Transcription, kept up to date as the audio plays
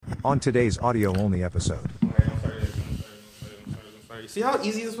On today's audio-only episode. I'm sorry. See how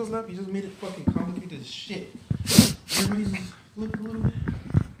easy this was, Left? You just made it fucking complicated as shit. Everybody just look a little bit.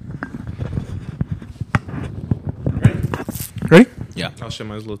 Ready? Yeah. I'll share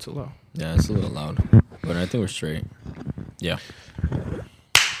mine a little too loud. Yeah, it's a little loud, but I think we're straight. Yeah.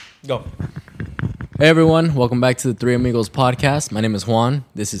 Go. Hey everyone, welcome back to the Three Amigos podcast. My name is Juan.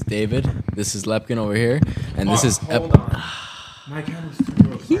 This is David. This is Lepkin over here, and this is. Hold on. My camera's too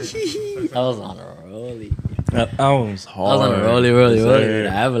low. Sorry. I was on a rolly. That was hard. I was on a rolly. The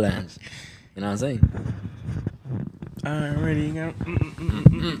avalanche. You know what I'm saying? I already got.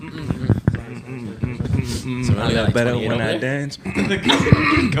 So now I you got got like better 28 when over I there? dance.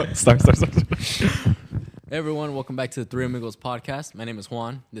 Start. Hey everyone, welcome back to the Three Amigos podcast. My name is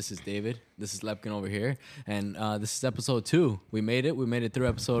Juan. This is David. This is Lepkin over here, and this is episode 2. We made it. We made it through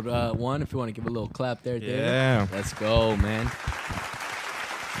episode 1. If you want to give a little clap there, David. Yeah. Let's go, man.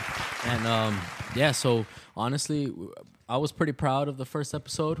 And yeah, so honestly, I was pretty proud of the first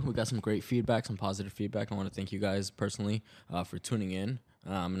episode. We got some great feedback, some positive feedback. I want to thank you guys personally for tuning in.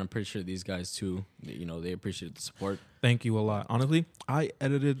 And I'm pretty sure these guys too, you know, they appreciate the support. Thank you a lot. Honestly, I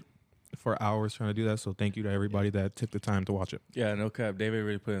edited for hours trying to do that, so thank you to everybody that took the time to watch it. Yeah, no cap. David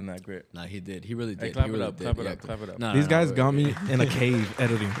really put in that grit. Nah, he did. He really did. Hey, clap he it really up, did. clap it Yeah, up, clap it up. Nah, These guys wait. got me in a cave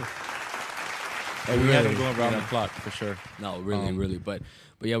editing. Hey, we had him going around the clock for sure. No, really. But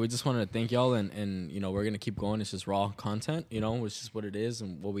yeah, we just wanted to thank y'all, and you know, we're gonna keep going. It's just raw content, you know, it's just what it is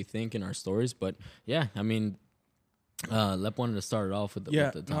and what we think in our stories. But yeah, I mean, Lep wanted to start it off with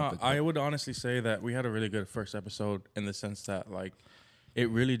the topic. I would honestly say that we had a really good first episode in the sense that like it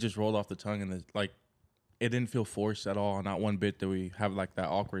really just rolled off the tongue and like it didn't feel forced at all. Not one bit that we have like that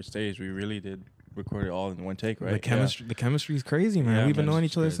awkward stage. We really did record it all in one take, right? The chemistry is crazy, man. Yeah, We've been man, knowing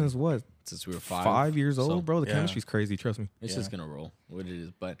it's each other crazy. since what? Since we were 5 5 years old, so bro. The yeah. chemistry's crazy. Trust me. It's Yeah. just gonna roll what it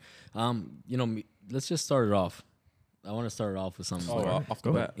is. But you know, let's just start it off. I want to start it off with something. Oh, off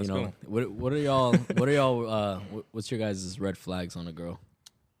the Go. bat. you Let's know, go. what are y'all? What's your guys' red flags on a girl?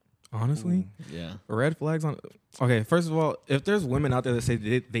 Honestly, Yeah. red flags on. Okay, first of all, if there's women out there that say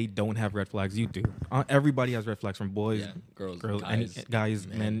they don't have red flags, you do. Everybody has red flags, from boys, Yeah, girls, guys,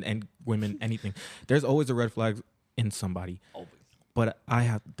 men, and women, anything. There's always a red flag in somebody. Always. But I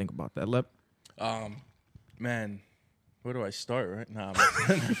have to think about that. Man, where do I start? Right now,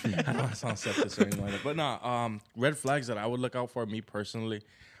 I don't want to sound sexist or anything like that. But nah, red flags that I would look out for, me personally,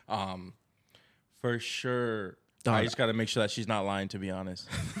 for sure. I just gotta make sure that she's not lying. To be honest,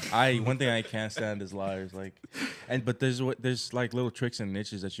 one thing I can't stand is liars. But there's like little tricks and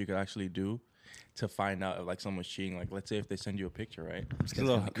niches that you could actually do to find out if like someone's cheating. Like let's say if they send you a picture, right? This guy's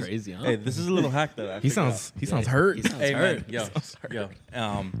gonna be crazy, huh? Hey, this is a little hack that I He figured out. sounds hurt. He sounds Hey hurt. man, yo,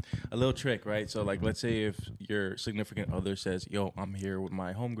 a little trick, right? So like, let's say if your significant other says, "Yo, I'm here with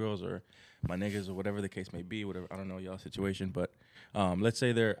my homegirls or my niggas or whatever the case may be, whatever, I don't know y'all's situation, but let's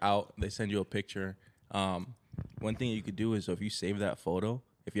say they're out, they send you a picture. One thing you could do is, so if you save that photo,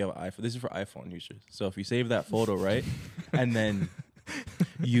 if you have an iPhone, this is for iPhone users. So if you save that photo, right, and then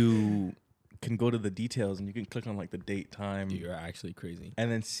you can go to the details and you can click on like the date, time, Dude, you're actually crazy.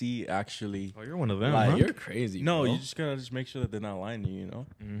 and then see actually. Oh, you're one of them, Like, huh? You're crazy. No, bro. you just gotta make sure that they're not lying to you, you know?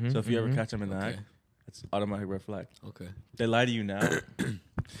 Mhm, So if you ever mhm. catch them in the Okay. act, it's automatic red flag. Okay. They lie to you now,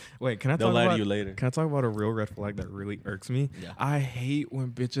 Wait, can I they'll talk lie about to you later. Can I talk about a real red flag that really irks me? Yeah. I hate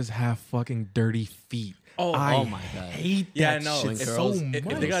when bitches have fucking dirty feet. Oh, I oh my God. hate Yeah, that no, shit if so girls- much.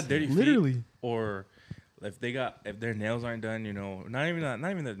 If they got dirty feet, Literally. or if their nails aren't done, you know, not even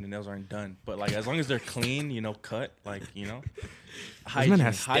that the nails aren't done, but like as long as they're clean, you know, cut, like, you know, man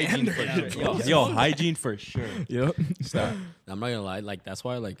has hygiene for standards. sure. Yo, hygiene for sure. Yep. Stop. I'm not gonna lie. Like that's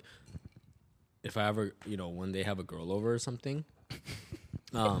why, like, if I ever, you know, when they have a girl over or something,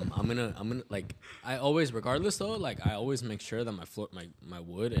 I'm gonna like, I always, regardless though, like I always make sure that my floor, my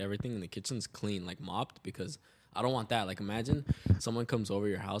wood, everything in the kitchen's clean, like mopped, because I don't want that. Like imagine someone comes over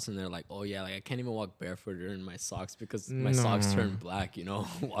your house and they're like, oh yeah, like I can't even walk barefoot or in my socks because my socks No. turn black, you know,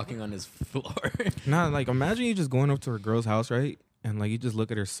 walking on his floor. Nah, like imagine you just going up to her girl's house, right? And like you just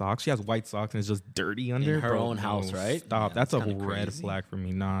look at her socks. She has white socks and it's just dirty under her Bro, own house, no, right? Stop. Yeah, That's a it's kinda red crazy. flag for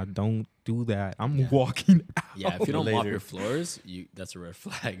me. Nah, don't do that. I'm walking out. Yeah, if you don't mop Later. your floors, that's a red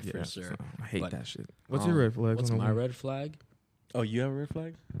flag for Yeah, sure. so I hate But, that shit. What's your red flag? What's my red flag? Oh, you have a red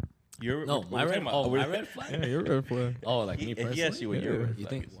flag? You're No, my red. Oh, my red flag. Yeah, your red flag. Oh, like me personally. He asked you what your red You flag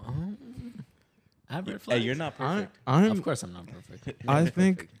think? is. Well, I have red Hey, flags. you're not perfect. Of course, I'm not perfect. I Never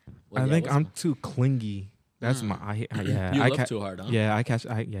think perfect. Well, I yeah, think what's I'm my- too clingy. That's my. Yeah. You I love too hard, huh? Yeah, I catch.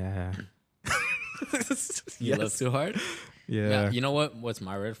 Yeah. You love too hard. Yeah. You know what? What's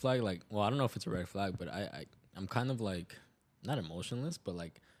my red flag? Like, well, I don't know if it's a red flag, but I'm kind of like not emotionless, but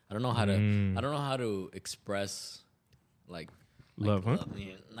like I don't know how to. I don't know how to express like Love, huh? I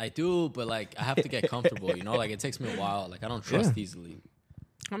mean, I do, but like I have to get comfortable. You know, like it takes me a while. Like I don't trust easily.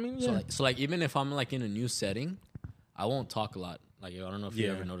 I mean, So like even if I'm like in a new setting, I won't talk a lot. Like I don't know if you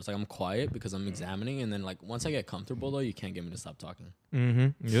Yeah. ever noticed. Like I'm quiet because I'm examining, and then like once I get comfortable though, you can't get me to stop talking.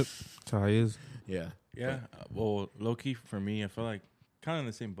 Yep. That's how he is. Yeah. Yeah. Well, low key for me, I feel like kind of in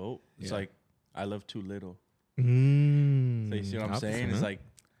the same boat. It's Yeah. like I love too little. Mm. So you see what I'm Opposite, saying? huh? It's like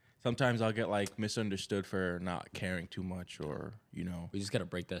sometimes I'll get like misunderstood for not caring too much, or you know. We just gotta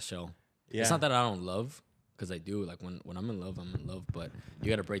break that shell. Yeah. It's not that I don't love, because I do. Like when I'm in love, I'm in love. But you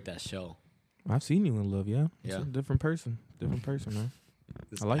gotta break that shell. I've seen you in love, yeah. It's Yeah. a different person, man.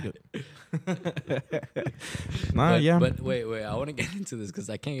 I like it. But wait, I want to get into this because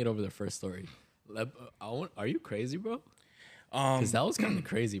I can't get over the first story. Are you crazy, bro? Because that was kind of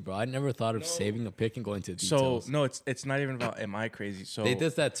crazy, bro. I never thought of saving a pic and going to So details. no, it's not even about am I crazy. So They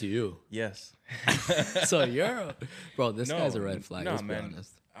did that to you. yes. So bro, this No, guy's a red flag. no, Let's be man.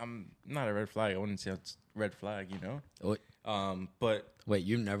 honest. I'm not a red flag. I wouldn't say it's red flag, you know. Oh, But wait,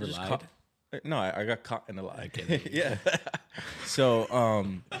 you never just lied? caught- no, I got caught in a lie. Okay. Yeah. So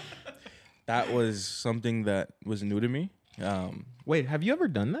that was something that was new to me. Wait, have you ever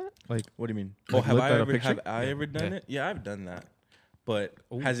done that? Like, What do you mean? Like, Oh, have looked I at a ever picture? have I ever done Yeah. it? Yeah, I've done that. But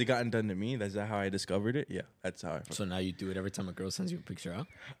has it gotten done to me? Is that how I discovered it? Yeah, that's how I. So now you do it every time a girl sends you a picture,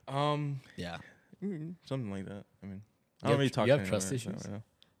 huh? Yeah. Something like that. I mean, You I don't have really tr- talk. you to have trust anyone issues? right now.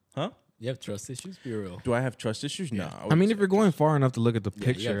 Huh? You have trust issues? Be real. Do I have trust issues? No. I mean, if you're going far enough to look at the Yeah,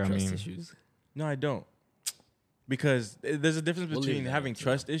 you picture, have I trust mean, issues. No, I don't. Because there's a difference We'll leave between that having up to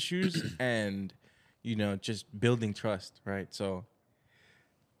trust issues and, you know, just building trust, right? So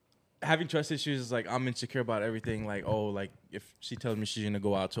having trust issues is like I'm insecure about everything. Like, oh, like if she tells me she's gonna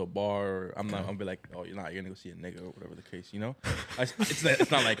go out to a bar, or I'm not, I'll be like, oh, you're gonna go see a nigga or whatever the case, you know?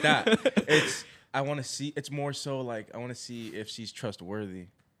 It's not like that. I want to see. It's more so like I want to see if she's trustworthy,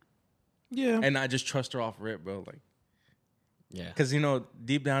 yeah. and not just trust her off rip, bro. Like, Yeah. because you know,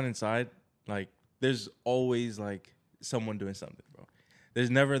 deep down inside, like there's always like someone doing something, bro. There's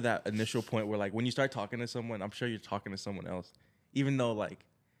never that initial point where like when you start talking to someone, I'm sure you're talking to someone else, even though like.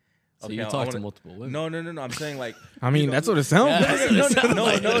 So okay, you I talk to wanna- multiple women. No. I'm saying like. I mean, that's what it sounds Yeah, like. that's what it sounds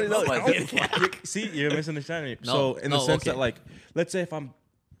like. No. Like, See, you're misunderstanding me. No, So in the no, sense okay. that like, let's say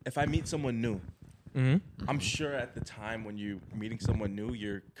if I meet someone new, Mm-hmm. I'm sure at the time when you're meeting someone new,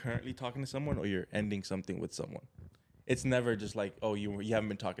 you're currently talking to someone or you're ending something with someone. It's never just like, oh, you haven't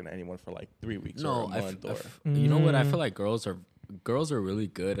been talking to anyone for like 3 weeks or No, a month or. you know what? I feel like girls are really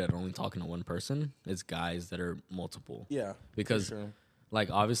good at only talking to one person. It's guys that are multiple. Yeah, Because for sure. like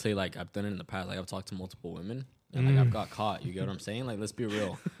obviously like I've done it in the past. Like I've talked to multiple women and like I've got caught. You get what I'm saying? Like let's be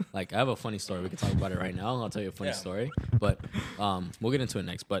real. Like I have a funny story. We can talk about it right now. I'll tell you a funny Yeah. story. But we'll get into it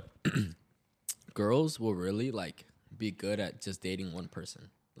next. But girls will really like be good at just dating one person.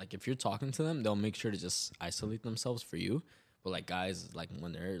 Like if you're talking to them, they'll make sure to just isolate themselves for you. But like guys, like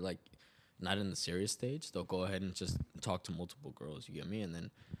when they're like not in the serious stage, they'll go ahead and just talk to multiple girls. You get me? And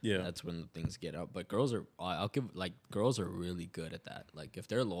then Yeah. that's when things get out. But girls are, girls are really good at that. Like if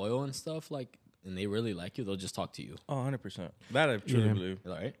they're loyal and stuff, like and they really like you, they'll just talk to you. Oh, 100%. That I truly Yeah. believe.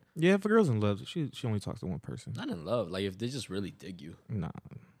 All right? Yeah, if a girl's in love, she only talks to one person. Not in love. Like if they just really dig you, Nah,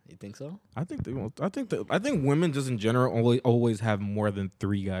 you think so? I think I think women just in general always have more than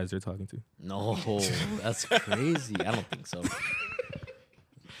 3 guys they're talking to. No, that's crazy. I don't think so.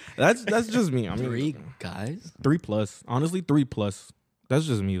 That's just me. I mean, 3 guys? 3 plus. Honestly, 3 plus. That's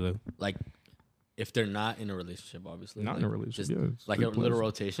just me though. Like if they're not in a relationship, obviously. Not like, in a relationship, just yeah, it's like 3 a little plus.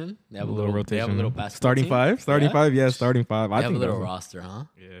 rotation. They A have little rotation. They have a little basketball starting team. 5. Starting Yeah? 5. Yeah, starting 5. They I have think a little that's- roster, huh?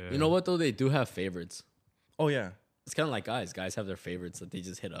 Yeah. You know what though? They do have favorites. Oh, yeah. It's kind of like guys. Guys have their favorites that they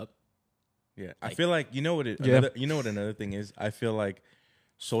just hit up. Yeah. I Like- feel like, you know what Yeah. another thing is? I feel like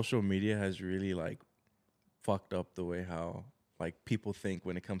social media has really like fucked up the way how like people think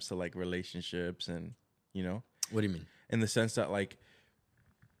when it comes to like relationships and, you know, What do you mean? in the sense that like,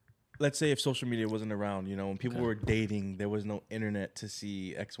 let's say if social media wasn't around, you know, when people Okay. were dating, there was no internet to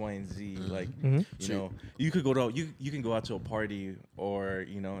see X, Y, and Z. Like, Mhm. you know, you could go to you can go out to a party or,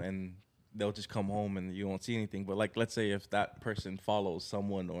 you know, and they'll just come home and you won't see anything. But like, let's say if that person follows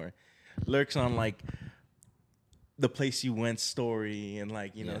someone or lurks on like the place you went story and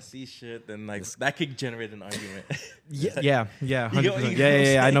like, you know, Yeah. see shit, then like that could generate an argument. Yeah, You get- 100%. you Yeah,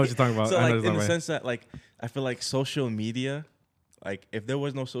 get what I I'm know what you're talking about. So I know like what in you're the talking sense that like I feel like social media, like if there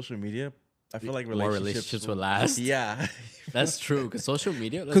was no social media, I feel like More relationships would last. Yeah. That's true. Because social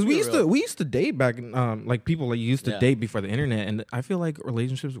media. Because we used to date back, like people like used to Yeah. date before the internet, and I feel like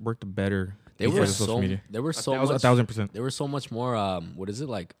relationships worked better They because were of social so media. they were so 1,000%. they were so much more what is it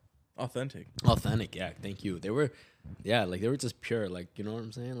like Authentic. authentic. Yeah, thank you. They were like they were just pure, like, you know what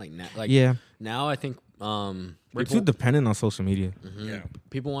I'm saying? Like Yeah, now I think we're too dependent on social media. Yeah.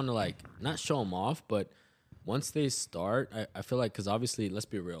 people want to like not show them off, but once they start, I feel like, because obviously, let's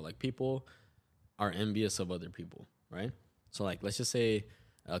be real, like people are envious of other people, right? So like, let's just say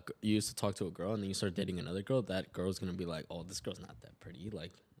you used to talk to a girl and then you start dating another girl. That girl's gonna be like, oh, this girl's not that pretty.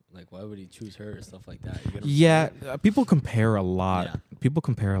 Like why would he choose her or stuff like that? You get what I'm Yeah, saying? people compare a lot. Yeah. People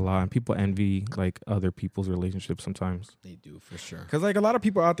compare a lot, and people envy like other people's relationships sometimes. They do for sure. Because like a lot of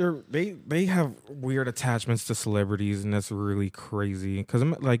people out there, they have weird attachments to celebrities, and that's really crazy. Because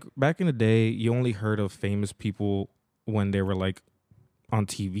like back in the day, you only heard of famous people when they were like on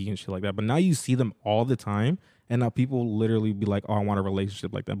TV and shit like that. But now you see them all the time, and now people literally be like, "Oh, I want a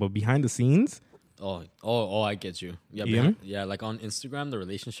relationship like that." But behind the scenes, Oh, I get you. Yeah, You get me? yeah. Like on Instagram, the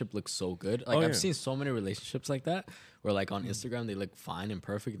relationship looks so good. Like Oh, I've yeah. seen so many relationships like that, where like on Instagram they look fine and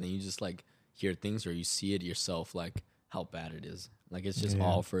perfect, and then you just like hear things or you see it yourself, like how bad it is. Like it's just Yeah.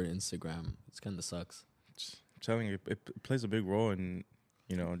 all for Instagram. It's kind of sucks. I'm telling you, it plays a big role in,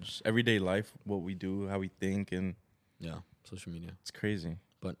 you know, just everyday life, what we do, how we think, and Yeah, social media. it's crazy.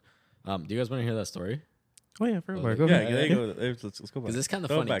 Do you guys want to hear that story? oh yeah, for like- go Yeah, ahead. there you go. Let's go back. Because it's kind of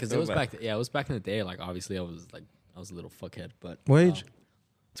Throw it funny. back, Because throw it was back. it was back in the day. Like obviously, I was a little fuckhead, but What age?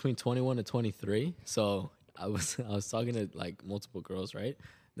 between 21 and 23. So I was talking to like multiple girls, right?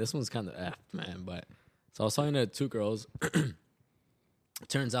 This one's kind of effed, man. But so I was talking to two girls. It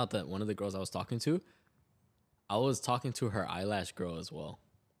turns out that one of the girls I was talking to her eyelash girl as well.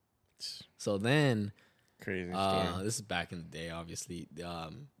 So then, Crazy story. this is back in the day, obviously.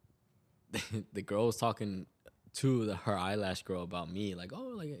 The girl was talking to her eyelash girl about me, like,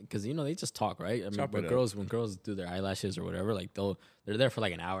 oh, like, because you know they just talk, right? I mean, Chop it when up. girls do their eyelashes or whatever, like they're there for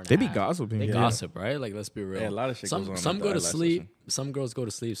like an hour and They a be half. gossiping. They yeah. gossip, right? Like, let's be real. Yeah, a lot of shit some goes on some with go the to eyelash sleep. session. Some girls go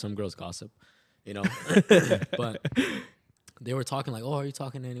to sleep. Some girls gossip. You know, but they were talking like, oh, are you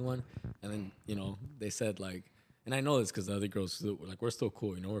talking to anyone? And then you know they said like, and I know this because the other girls were like, we're still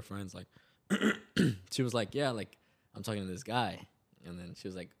cool. You know, we're friends. Like, she was like, yeah, like I'm talking to this guy, and then she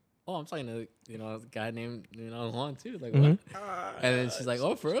was like, oh, I'm talking to a guy named Juan too. Like what? And then she's like,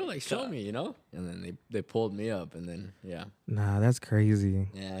 oh, for real? Like show me, And then they pulled me up, and then yeah. Nah, that's crazy.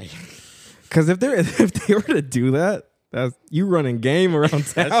 Yeah. Because if they were to do that, that's you running game around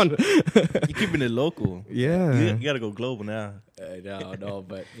town. You keeping it local. Yeah. You gotta go global now. No,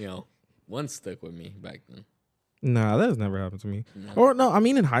 but one stuck with me back then. Nah, that has never happened to me. No. Or no, I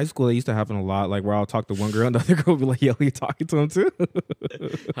mean in high school it used to happen a lot. Like where I'll talk to one girl and the other girl will be like, "Yo, you talking to him too?"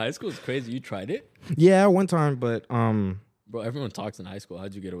 High school is crazy. You tried it, Yeah, one time, but bro. Everyone talks in high school.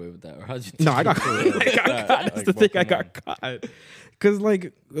 How'd you get away with that? Or how'd you? no, I got Yeah. I got caught. That's Like, the bro, thing. I come got caught. Cause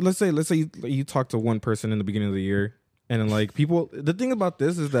like let's say you talk to one person in the beginning of the year, and then like people. The thing about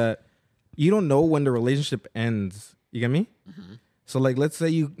this is that you don't know when the relationship ends. You get me? Mm-hmm. So like let's say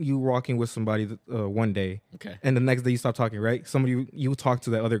you walking with somebody one day. Okay. And the next day you stop talking, right? Somebody you talk to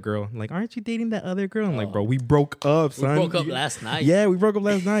that other girl, like, aren't you dating that other girl? I'm like, Oh. bro, we broke up, We son. broke up last night. Yeah, we broke up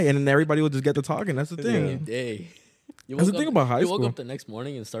last night, and then everybody will just get to talking. That's the thing. Day. You That's the woke thing up- about high You woke school. up the next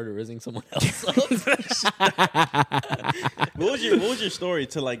morning and started rizzing someone else. What was your story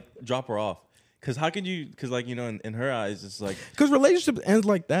to like drop her off? Because how could you? Because like in her eyes, it's like Because relationship ends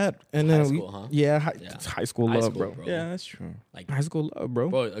like that, and then High school, huh? yeah, Yeah. it's high school High love, school, bro. yeah, that's true. Like, High school love, bro.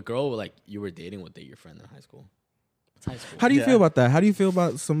 bro, a girl like you were dating would date your friend in high school. It's high school. How do you Yeah. feel about that? How do you feel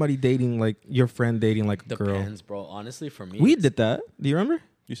about somebody dating like your friend dating like a girl? Depends, bro. Honestly, for me, We it's- did that. Do you remember?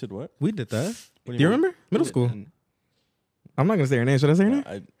 You said what? We did that. What Do you mean? remember? Middle school. And- I'm not gonna say her name. Should I say her name?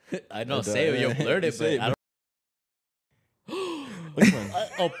 I don't I say it. don't- You'll blurt it, say but it, I don't. Which one?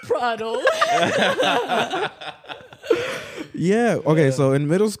 Oh, Prado. Yeah. Okay. So in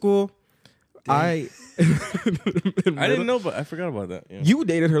middle school, I I didn't know, but I forgot about that. Yeah. You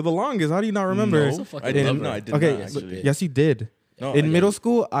dated her the longest. How do you not remember? So fucking I didn't. love her. No, I did Okay. not Yes, you actually. did. Yes, you did. No, In I middle didn't.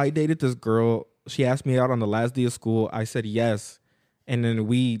 school, I dated this girl. She asked me out on the last day of school. I said yes, and then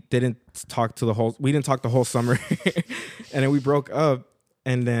we didn't talk to the whole. We didn't talk the whole summer, and then we broke up.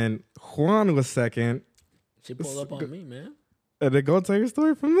 And then Juan was second. She pulled up on me, man. And then go tell your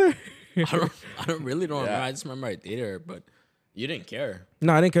story from there. I don't really don't remember. Yeah. I just remember I dated her, but you didn't care.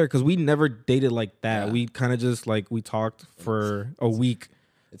 No, I didn't care because we never dated like that. Yeah. We kind of just like we talked for a week,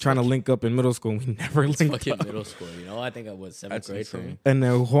 It's trying to fucking- link up in middle school. And we never It's linked fucking up. middle school, I think I was seventh That's grade for me. insane. And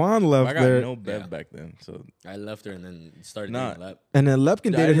then Juan left I got there, no Bev Yeah. back then, so I left her and then started Nah. dating Lep. and then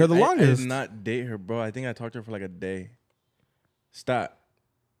Lepkin dated her the I longest. did not date her, bro. I think I talked to her for like a day. Stop.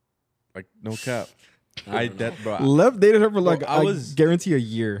 Like no cap. I don't know. that bro. Lev dated her for like I I was- guarantee a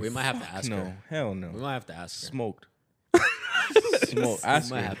year. We might have to ask No, her. hell no. We might have to ask her. Smoked. Smoke.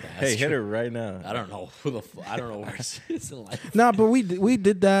 Ask might her. have to ask Hey, hit her. her right now. I don't know who the I don't know where she is in life. Nah, but we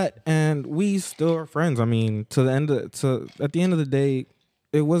did that, and we still are friends. I mean, at the end of the day,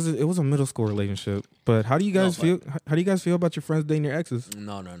 it was a middle school relationship. But how do you guys feel? How do you guys feel about your friends dating your exes?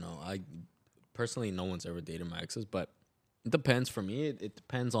 No. I personally, no one's ever dated my exes, but it depends. For me, it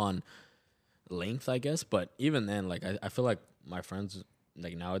depends on length, I guess. But even then, like I feel like my friends,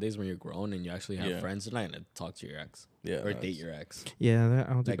 like nowadays, when you're grown and you actually have Yeah. friends, you're not gonna talk to your ex, Yeah, or that's- date your ex. Yeah,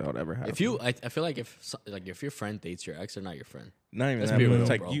 I don't think Like, that would ever happen. If you, I feel like if your friend dates your ex, they're not your friend. Not even Let's that, be but real, it's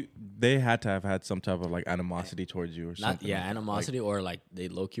like bro. they had to have had some type of like animosity towards you or Not something. yeah, Like, animosity, or like they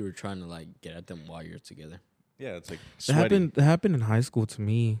low key were trying to like get at them while you're together. yeah, it's like It sweaty. happened in high school to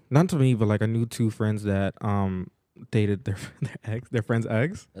me. Not to me, but like I knew two friends that dated their friend's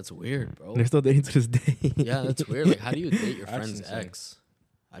ex. That's weird, bro. And they're still dating to this day. Yeah, that's weird. Like, how do you date your That's friend's insane. ex?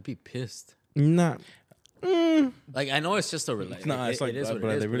 I'd be pissed. Nah. Like, I know it's just a relationship. Nah, it's like, it is what but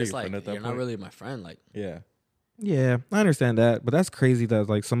it are is. they But really it's your like friend at that you're not point? really my friend. Like, Yeah, Yeah, I understand that, but that's crazy that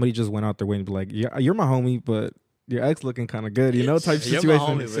like somebody just went out their way and be like, "Yeah, you're my homie, but your ex looking kind of good," you know, type You're my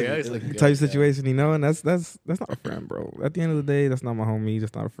situation. homie, but your ex looking good, Type yeah. situation, you know, and that's not a friend, bro. At the end of the day, that's not my homie.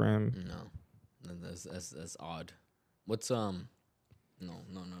 That's not a friend. no, that's odd. What's No.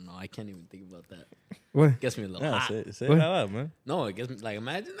 I can't even think about that. What? Gets me a little yeah. hot. Say What? it out loud, man. No, it gets me like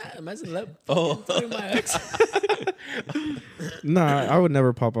imagine that. Imagine that. Oh. Fucking my ex. Nah, I would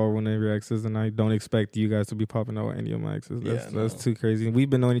never pop out with one of your exes, and I don't expect you guys to be popping out with any of my exes. That's Yeah, no. too crazy. We've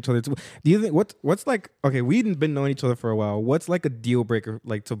been knowing each other too. Do you think what's like? Okay, we've been knowing each other for a while. What's like a deal breaker,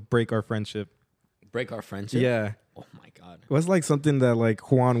 like to break our friendship? Break our friendship. Yeah. Oh my god. What's like something that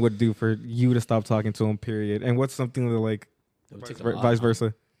like Juan would do for you to stop talking to him? Period. And what's something that like It would take a vice lot. huh? versa?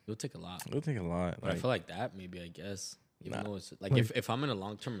 It would take a lot. It'll take a lot. But I Like, feel like that maybe I guess. Even Nah. though it's like if I'm in a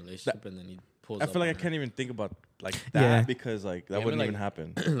long term relationship and then he pulls I up feel like I on can't even think about like that Yeah. because like that Yeah, but, wouldn't like- even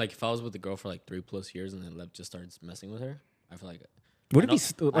happen. her. Like if I was with a girl for like 3+ years and then Lev just starts messing with her, I feel like Would I it know, be?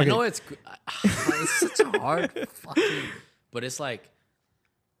 St- I okay. know it's it's such a hard fucking. But it's like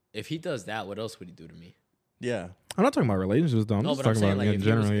if he does that, what else would he do to me? Yeah, I'm not talking about relationships though. I'm No, just but I'm talking saying about like in if,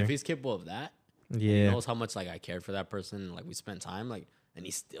 he was, general. if he's capable of that, he Yeah. knows how much like I cared for that person, like we spent time, like, and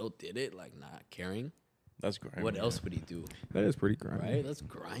he still did it, like not caring. that's great. What else would he do? That is pretty grimy. Right? That's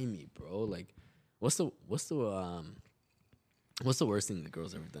grimy, bro. Like, what's the worst thing the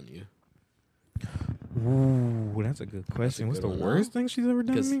girl's ever done to you? Ooh, that's a good question. What's good the one, huh? worst thing she's ever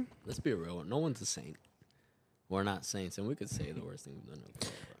done to Because me? let's be real, no one's a saint. We're not saints, and we could say the worst thing we've done to a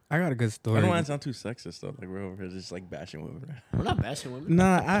girl. I got a good I story. don't want to sound too sexist though. Like we're over here just like bashing women. We're not bashing women.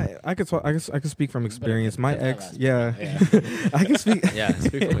 Nah, I could speak from experience. My cut that ex, last yeah, part. I can speak. Yeah,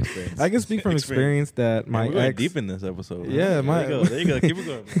 speak from experience. I can speak from experience that my We're going ex, deep in this episode. huh? Yeah, my- there you go. Keep it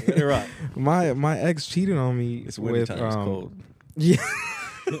going. Man. Let it rock. my ex cheated on me It's winter with time. It's cold. yeah.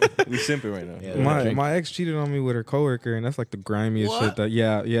 We simping right now. Yeah. My ex cheated on me with her coworker, and that's like the grimiest What? shit.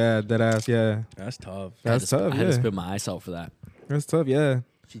 That that ass, yeah, That's tough. that's tough. I had to Yeah, spit my eyes out for that. that's tough. Yeah,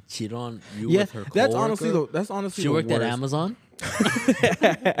 She cheated on you yeah. with her coworker. That's honestly She the worked at worst. Amazon.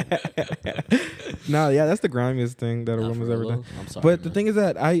 Nah, yeah, that's the grimiest thing that a Nah, woman's for ever real, done. I'm sorry. But the man. thing is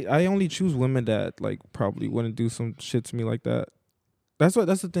that I only choose women that like probably wouldn't do some shit to me like that. That's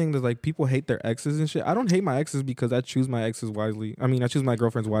the thing that like people hate their exes and shit. I don't hate my exes because I choose my exes wisely. I mean, I choose my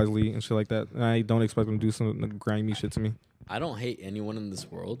girlfriends wisely and shit like that. And I don't expect them to do some grimy shit to me. I don't hate anyone in this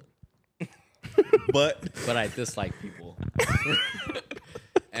world, But but I dislike people.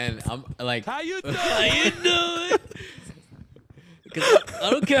 And I'm like, how you doing? how you doing? 'Cause I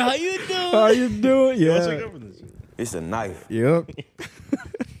don't care how you How doing. you doing? What's your Yeah. girlfriend? It's a knife. Yep.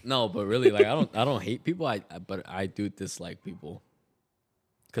 No, but really, like I don't hate people. But I do dislike people.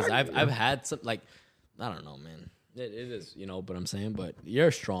 Cause I've had some like I don't know, man. It is, but I'm saying, but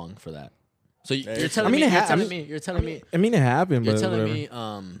you're strong for that. So you're telling me, you're telling me, I mean, it happened, you're but telling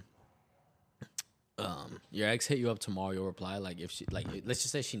whatever. me, your ex hit you up tomorrow. You'll reply like if she like let's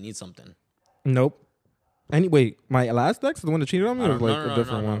just say she needs something. Nope. Anyway, my last ex, the one that cheated on me, I or don't- like a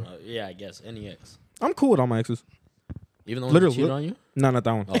different one. no. Yeah, I guess any ex, I'm cool with all my exes. even the one that Literally, cheated on you. No, not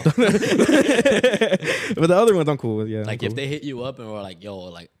that one. Oh. But the other ones I'm cool with. Yeah. Like I'm if cool. they hit you up and were like, "Yo,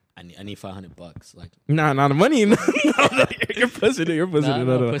 like I need $500," like Nah, the money. No, you're pushing it. You're pushing nah, it.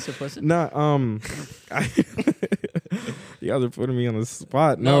 no, No. push it. Nah, you guys are putting me on the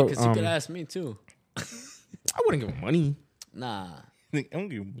spot. No, No, because you could ask me too. I wouldn't give him money. Nah, I don't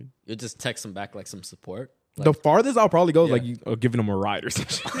give a- you'll just text them back like some support. The farthest I'll probably go is Yeah. like giving him a ride or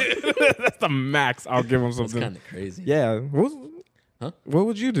something. That's the max I'll give him That's something. kind of crazy. Yeah. Huh? What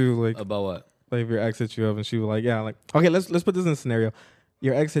would you do? Like, About what? Like if your ex hit you up and she was like, yeah, like okay, let's put this in a scenario.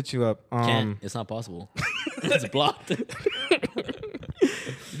 Your ex hit you up. Can't. It's not possible. It's blocked.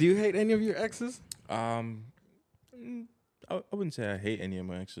 Do you hate any of your exes? I wouldn't say I hate any of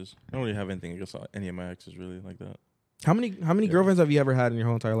my exes. I don't really have anything against any of my exes really like that. How many girlfriends have you ever had in your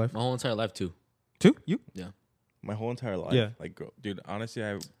whole entire life? My whole entire life too. 2? You? My whole entire life. Yeah. Like, girl, dude, honestly,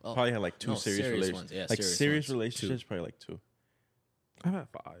 I probably had like two serious relationships. ones. Yeah, like serious ones. relationships, probably like 2. I've had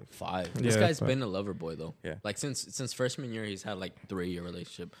 5. 5. Yeah, This guy's 5. been a lover boy though. Yeah. Like since freshman year, he's had like 3-year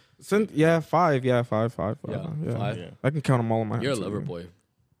relationship. 5. Yeah, 5. Yeah, 5. Yeah, 5. Yeah. I can count them all on my hand. You're a too. lover boy.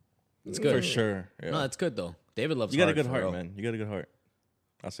 It's For good. sure. Yeah. No, it's good though. David loves. You got a hard, good for heart, real. man. You got a good heart.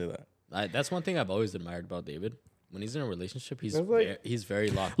 I'll say that. That's one thing I've always admired about David. When he's in a relationship, he's That's like- he's very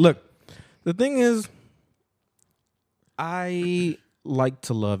locked. Look, the thing is, I like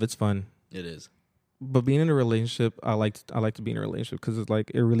to love. It's fun. It is. But being in a relationship, I like to be in a relationship because it's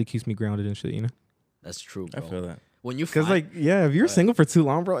like it really keeps me grounded and shit, you know. That's true, I bro. feel that. When you Because find, like, yeah, if you're single for too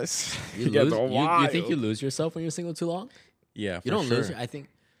long, bro, it's you, it gets lose, you think wild. you lose yourself when you're single too long? Yeah, for You don't sure. lose. I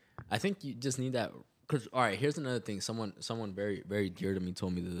think you just need that. Cause all right, here's another thing. Someone very very dear to me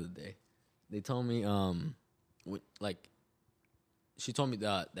told me the other day. They told me like she told me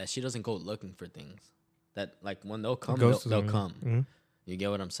that she doesn't go looking for things. That like when they'll come, Ghosts they'll them, yeah. come. Mhm. You get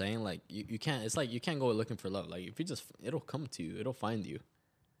what I'm saying? Like you can't. It's like you can't go looking for love. Like if you just, it'll come to you. It'll find you,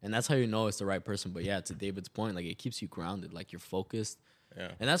 and that's how you know it's the right person. But yeah, to David's point, like it keeps you grounded. Like you're focused,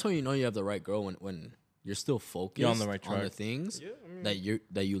 Yeah. and that's when you know you have the right girl when you're still focused You're on the right on the track. things that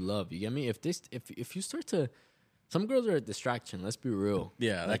you love. You get me? If you start to, some girls are a distraction. Let's be real.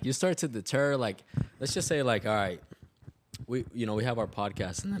 Yeah, like you start to deter. Like let's just say like, all right, we have our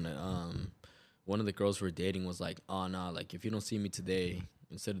podcast, and then one of the girls we're dating was like, oh nah, like if you don't see me today,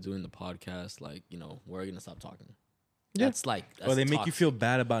 instead of doing the podcast, like we're gonna stop talking. Yeah. That's like, Or they make you toxic. feel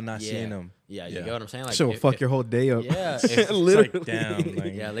bad about not Yeah. seeing them. Yeah, you Yeah. get what I'm saying? Like She'll fuck your whole day up. Yeah, It's literally. like, damn.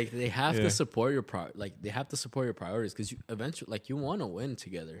 Like, yeah, like they have Yeah. to support your they have to support your priorities because you eventually like you want to win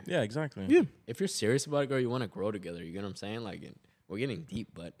together. yeah, exactly. Yeah. If you're serious about it, girl, you want to grow together. You get what I'm saying? Like we're getting deep,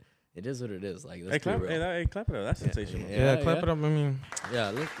 but it is what it is. Like Hey, let's be clap, real. hey, clap it up. That's sensational. Yeah, clap yeah. it up. I mean, Yeah,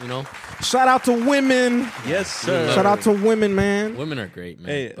 look, shout out to women. Yes, sir. love Shout out to women, man. women are great, man.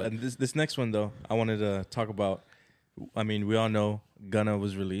 Hey, but and this next one though, I wanted to talk about. I mean, we all know Gunna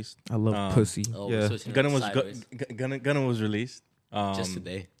was released. I love pussy. we're Yeah. switching Gunna it was sideways. Gunna was released. Just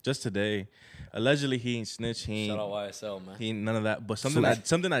today. Just today. Allegedly, he ain't snitched. He Shout ain't, out YSL, man. he ain't none of that. But something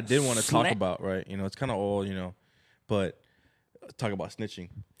I did want to talk Slap. about, right? It's kind of all but talk about snitching.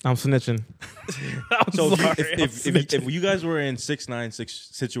 I'm snitching. So sorry, if you guys were in 6ix9ine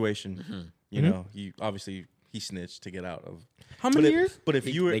situation, Mm-hmm. you know, you obviously he snitched to get out of. How many years? But if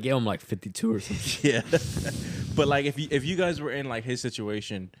you were They gave him like 52 or something. yeah, but like if you guys were in like his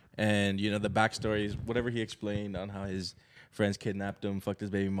situation and the backstory is whatever he explained on how his friends kidnapped him, fucked his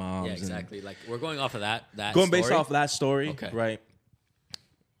baby moms. Yeah, and exactly. Like we're going off of that. Going based story. off that story, Okay. right?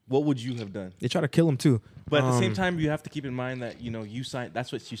 What would you have done? They try to kill him too. But at the same time, you have to keep in mind that you signed.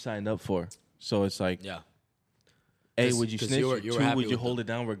 That's what you signed up for. So it's like, Yeah. A, 'Cause- would you 'cause snitch? you were Two, happy would you with hold it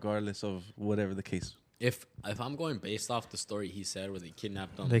down regardless of whatever the case? If I'm going based off the story he said where they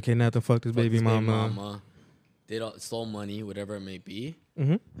kidnapped him, They kidnapped and fucked his fucked baby his mama. they stole money, whatever it may be.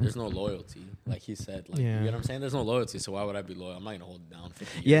 Mm-hmm. There's no loyalty, like he said. Like you Yeah. get what I'm saying? There's no loyalty, so why would I be loyal? I'm not gonna hold it down.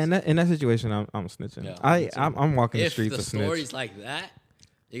 50 years. Yeah, in that situation, I'm snitching. Yeah, I'm walking the If streets the to snitch. story's like that,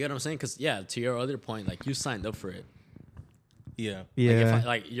 you get what I'm saying? Because yeah, to your other point, like you signed up for it. Yeah. Yeah,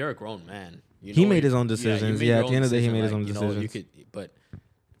 Like you're a grown man. You He know made you- his own you decisions. made Yeah, your at the end of the day, he decision, made his own you know, decisions. you could, but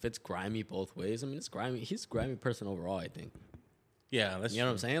if it's grimy both ways, I mean, it's grimy. He's a grimy person overall. I think. Yeah, that's You know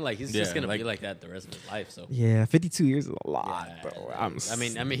what I'm saying? Like he's Yeah, just gonna like- be like that the rest of his life. So yeah, 52 years is a lot, yeah, bro. I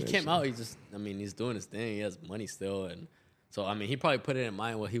mean, he came out. He's doing his thing. He has money still, and so I mean, he probably put it in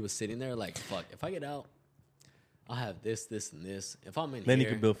mind while he was sitting there, like, fuck, if I get out, I'll have this, this, and this. If I'm in Then here,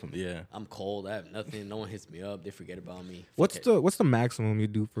 you can build from I'm cold. I have nothing. No one hits me up. They forget about me. What's Fuck it. what's the maximum you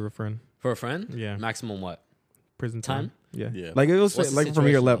do for a friend? For a friend? Yeah. Maximum what? Prison Time? time? Yeah. Yeah. Like it was What's the like from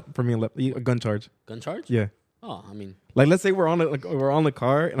your situation, left, a gun charge. Gun charge? Yeah. Oh, I mean, Like let's say we're on the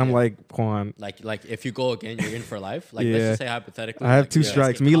car and I'm Yeah. like, Quan, like if you go again, you're in for life. Like Yeah. let's just say hypothetically, I have like, 2 you guys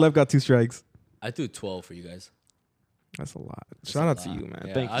strikes. get Me and caught. Lev got 2 strikes. I do 12 for you guys. That's a lot. That's Shout a out to lot. you, man.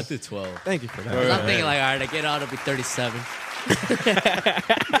 Yeah, Thank I you. do 12. Thank you for that. Because I'm thinking like, all right, I get out, I'll be 37.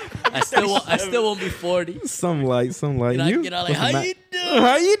 I still won't be 40. Some light. And I You? get out like, What's how the you ma- doing?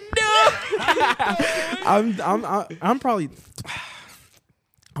 How you doing? I'm probably.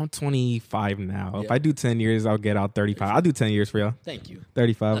 I'm 25 now. If Yeah. I do 10 years, I'll get out 35. I'll do 10 years for y'all. Thank you.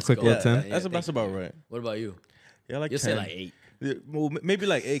 35. Let's Quick go. little Yeah, 10. yeah. that's thank about right. What about you? Yeah, like You 10. say like 8. Yeah, well, maybe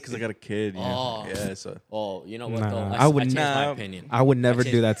like 8 because I got a kid. Yeah. Oh. Yeah. So Oh, you know what Nah, though? I would changed my not- opinion. I would never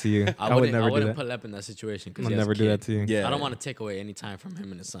changed- do that to you. I would never do wouldn't that. put Lep in that situation because I'll never do that to you. Yeah. I don't want to take away any time from him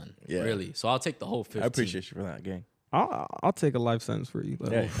and his son. Yeah. Really. So I'll take the whole 15. I appreciate you for that, gang. I'll take a life sentence for you.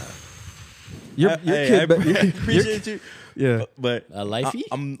 Though. Yeah. Your I kid, I your- appreciate you. yeah. But A lifey?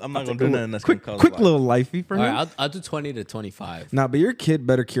 I'm not I'll gonna take do a nothing that's quick, gonna cause quick life. little lifey for All him. right, I'll do 20 to 25. Nah, but your kid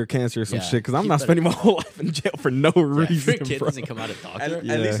better cure cancer or some Yeah, shit because I'm he not better- spending my whole life in jail for no Yeah, reason, if your kid bro. doesn't come out a doctor. At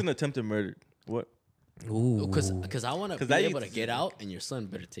Yeah. least an attempted murder. What? Ooh. Because I want to 'Cause be that able to eats- get out, and your son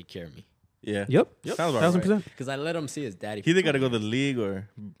better take care of me. Yeah. Yep. Sounds about right. 1,000%. Because I let him see his daddy. He either got to go to the league or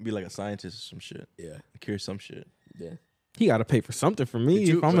be like a scientist or some shit. Yeah, Cure some shit. yeah. He got to pay for something for me. Did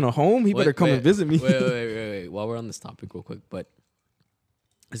you- If I'm in a home, he better come and visit me. Wait. While we're on this topic, real quick, but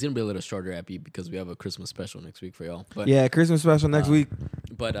it's gonna be a little shorter, Appy, because we have a Christmas special next week for y'all. But Yeah, Christmas special next week.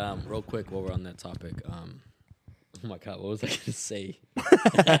 But real quick, while we're on that topic, oh my god, what was I gonna say?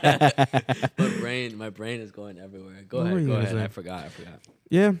 my brain is going everywhere. Go What were ahead, you go gonna ahead. say? I forgot.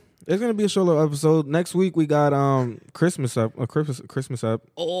 Yeah, it's gonna be a solo episode next week. We got Christmas up, a Christmas up.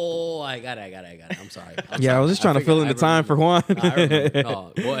 Oh, I got it. I'm sorry. Yeah, I was just trying to fill in the time for Juan. I remember.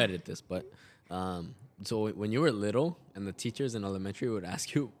 No, we'll edit this, but so when you were little and the teachers in elementary would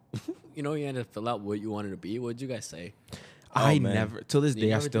ask you, you had to fill out what you wanted to be. What did you guys say? I man. never, till this You day, I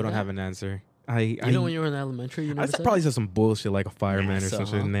never still did don't that? have an answer. You know when you were in elementary, you I never said probably that? said some bullshit like a fireman or NASA, some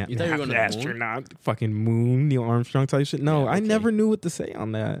shit. huh? You thought you were going to the moon? astronaut, fucking moon, Neil Armstrong type shit. No, Yeah, I okay. never knew what to say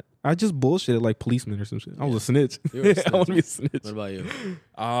on that. I just bullshitted like policeman or some shit. I was a snitch. You were a I want to be a snitch. snitch. What about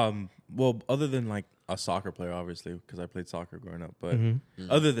you? Well, other than like a soccer player, obviously, because I played soccer growing up. But Mm-hmm.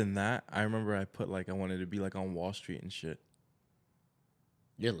 other than that, I remember I put like I wanted to be like on Wall Street and shit.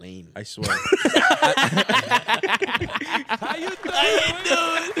 You're lame. I swear. How you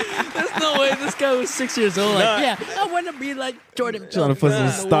doing? There's no way this guy was 6 years old. Like, yeah, I want to be like Jordan. Trying to put some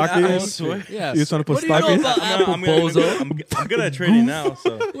Nah, stock I in. swear. Yeah. You was trying to put what do you stock know in? about Apple I'm Bozo? I'm good at trading now,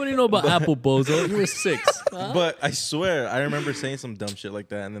 so. What do you know about Apple Bozo? You were 6. Huh? But I swear, I remember saying some dumb shit like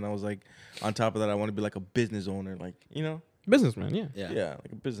that, and then I was like, on top of that, I want to be like a business owner, like Businessman, yeah. yeah.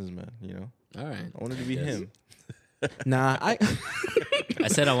 like a businessman. All right. I wanted to be Yes. him. Nah, I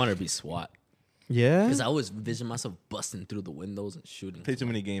said I wanted to be SWAT yeah. because I always vision myself busting through the windows and shooting. Play too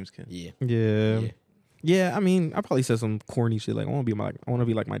many games, kid. Yeah. Yeah. Yeah. Yeah, I mean, I probably said some corny shit like I want to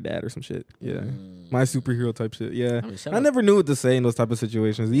be like my dad or some shit. Yeah, my superhero type shit. Yeah, I mean, shout I out- never knew what to say in those type of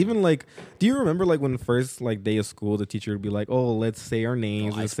situations. Even like, do you remember like when the first like day of school, the teacher would be like, "Oh, let's say our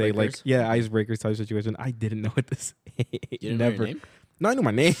names," and say like, icebreakers? "Yeah, icebreakers" type situation. I didn't know what to say. You didn't know your name? No, I knew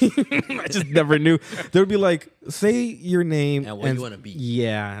my name. I just never knew. There would be like, say your name And what you wanna be.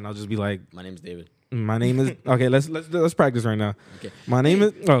 Yeah, and I'll just be like, My name's David. my name is okay. Let's practice right now. Okay. My name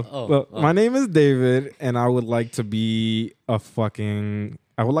is Oh. my name is David, and I would like to be I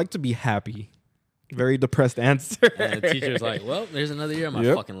would like to be happy. Very depressed answer. And the teacher's like, well, there's another year of my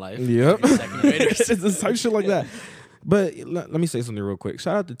Yep. fucking life. Yep. Second graders. It's the type shit like that. But let me say something real quick.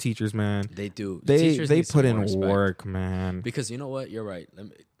 Shout out to teachers, man. They do. They Teachers need some put in more respect. work, man. Because you know what? You're right.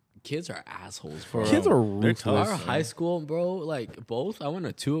 Kids are assholes, bro. Kids are They're tough. ruthless. Our high school, bro, like both, I went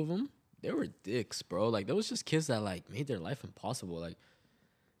to 2 of them. They were dicks, bro. Like, there was just kids that like made their life impossible. Like,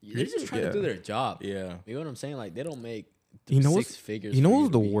 they're just trying to do their job. Yeah. You know what I'm saying? Like, they don't make You know 6 what's figures. You know for what was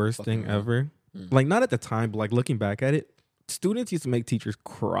to the be worst fucking thing around. ever? Like not at the time, but like looking back at it, students used to make teachers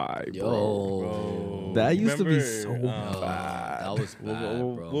cry, bro. Yo, That used to be Remember, so bad. that was bad,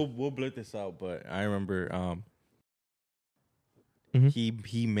 bro. We'll blurt this out, but I remember Mhm.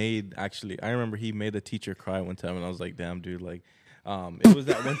 he made actually I remember he made a teacher cry one time, and I was like, damn, dude, like it was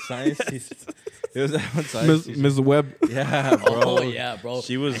that one science teacher. It was that one science teacher. Ms. Webb. Yeah, bro. Oh yeah, bro.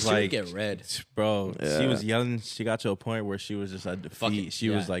 She was And like, she would get red. bro. She Yeah. was yelling. She got to a point where she was just at Fuck defeat. it, She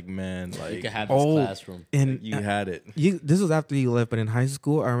was yeah. like, man, You like could have this classroom. And you had it. this was after you left, but in high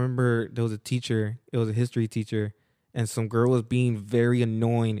school, I remember there was a teacher. It was a history teacher, and some girl was being very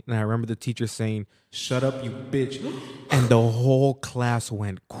annoying. And I remember the teacher saying, "Shut up, you bitch!" And the whole class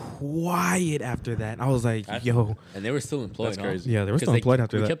went quiet after that. I was like, "Yo, And they were still employed. That's huh? crazy. yeah, they were Because still employed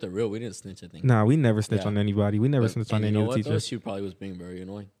after we that." kept it real. We didn't snitch, I think. Nah, we never snitch Yeah. on anybody. We never snitched on And any you know of the what, though? teachers. She probably was being very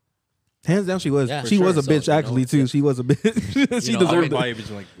annoying. Hands down, she was. Yeah, She for was a sure. bitch, So, you actually, know, too. yeah. She was a bitch. She know, deserved I it. would- Why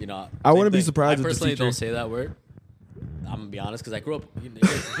was like, You know, I wouldn't be thing. I surprised if the personally teacher. don't say that word. I'm gonna be honest because I grew up.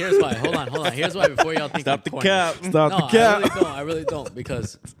 Here's why. Hold on. Here's why. Before y'all think stop I'm the corny. cap. Stop No, the cap. I really don't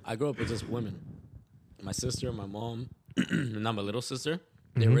because I grew up with just women. My sister, my mom, and now my little sister.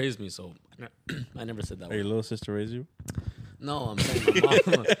 They Mm-hmm. raised me, so I never said that Hey, your word. little sister raised you? No, I'm saying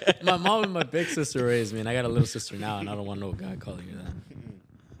my mom and my big sister raised me, and I got a little sister now, and I don't want no guy calling her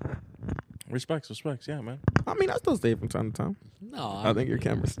that. Respects, yeah, man. I mean, I still say it from time to time. No, I think your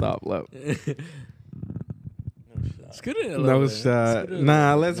camera stopped low. Scoot it a little No bit. shot. Scoot it a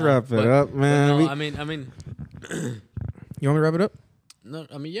Nah, little let's bit. wrap it up, man. No, We- I mean, You want me to wrap it up? no,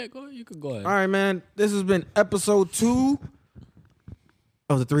 I mean, yeah, go. You could go ahead. All right, man. This has been episode 2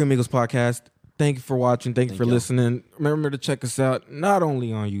 of the Three Amigos podcast. Thank you for watching. Thank you for y'all. listening. Remember to check us out not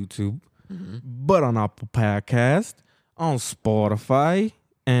only on YouTube, Mm-hmm. but on Apple Podcast, on Spotify,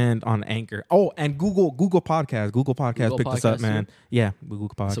 and on Anchor. Oh, and Google Podcast. Google Podcast Google picked us up, Podcast, man. too? Yeah, Google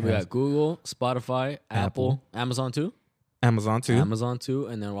Podcast. So we got Google, Spotify, Apple. Apple, Amazon too. Amazon too. Amazon too,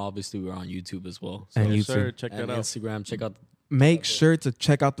 and then obviously we're on YouTube as well. So, And Yes, YouTube. sir. Check and that out. Instagram. Check out. Make sure to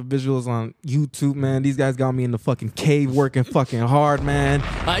check out the visuals on YouTube, man. These guys got me in the fucking cave working fucking hard, man.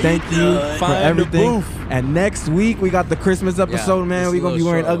 Thank you doing? for Find the everything. booth. And next week we got the Christmas episode, man. this We're gonna be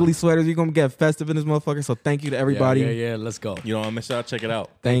little wearing show. ugly sweaters. We're gonna get festive in this motherfucker. So thank you to everybody. Yeah. Let's go. You don't want to miss out. Check it out.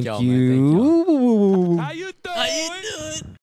 Thank y'all, man. you. How you doing?